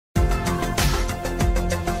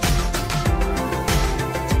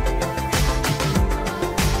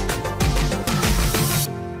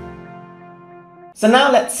So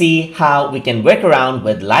now let's see how we can work around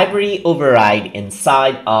with library override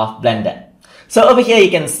inside of Blender. So over here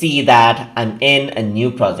you can see that I'm in a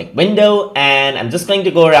new project window and I'm just going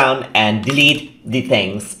to go around and delete the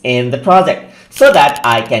things in the project so that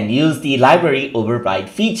I can use the library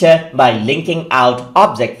override feature by linking out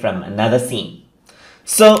object from another scene.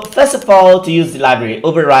 So first of all, to use the library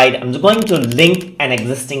override, I'm going to link an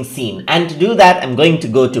existing scene, and to do that I'm going to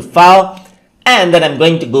go to File and then I'm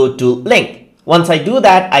going to go to Link. Once I do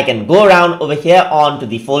that, I can go around over here onto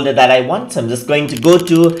the folder that I want. So I'm just going to go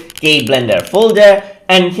to KBlender folder,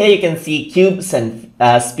 and here you can see cubes and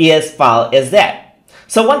spheres file is there.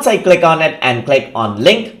 So once I click on it and click on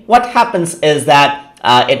link, what happens is that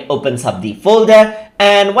it opens up the folder,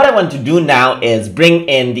 and what I want to do now is bring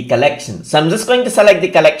in the collection. So I'm just going to select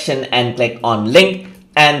the collection and click on link,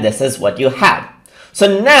 and this is what you have.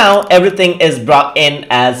 So now everything is brought in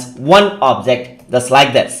as one object, just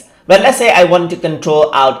like this. But let's say I want to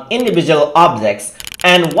control out individual objects,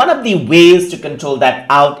 and one of the ways to control that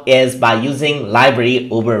out is by using library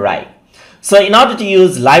override. So in order to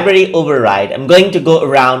use library override, I'm going to go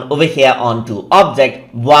around over here onto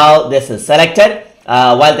object while this is selected.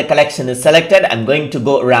 While the collection is selected, I'm going to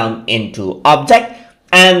go around into object,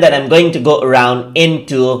 and then I'm going to go around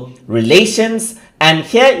into relations, and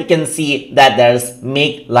here you can see that there's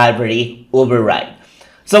make library override.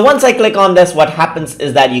 So once I click on this, what happens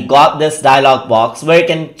is that you got this dialog box where you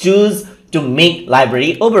can choose to make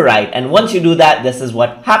library override. And once you do that, this is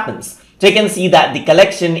what happens. So you can see that the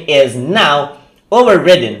collection is now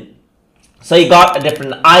overridden. So you got a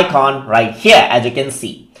different icon right here, as you can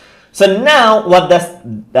see. So now what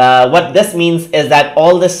this means is that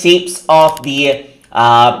all the shapes of the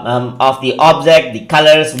object, the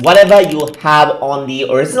colors, whatever you have on the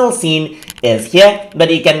original scene is here, but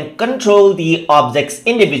you can control the objects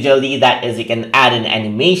individually. That is, you can add in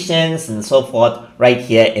animations and so forth right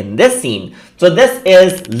here in this scene. So this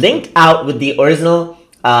is linked out with the original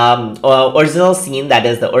scene, that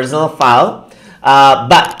is the original file,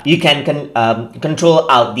 but you can control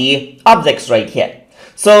out the objects right here.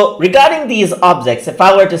 So regarding these objects, if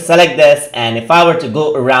I were to select this and if I were to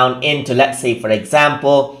go around into, let's say for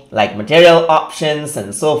example, like material options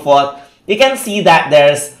and so forth, you can see that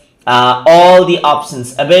there's all the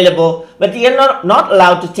options available, but you're not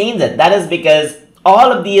allowed to change it. That is because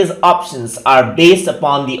all of these options are based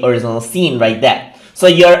upon the original scene right there. So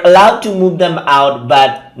you're allowed to move them out,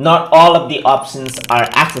 but not all of the options are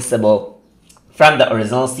accessible from the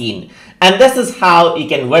original scene. And this is how you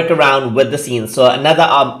can work around with the scene. So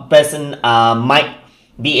another person might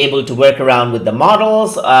be able to work around with the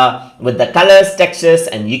models, with the colors, textures,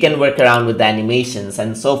 and you can work around with the animations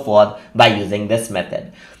and so forth by using this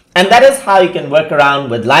method. And that is how you can work around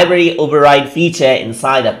with library override feature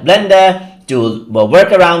inside of Blender to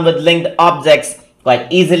work around with linked objects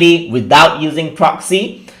quite easily without using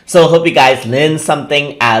proxy. So hope you guys learned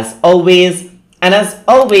something as always. And as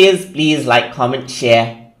always, please like, comment,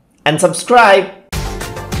 share, and subscribe.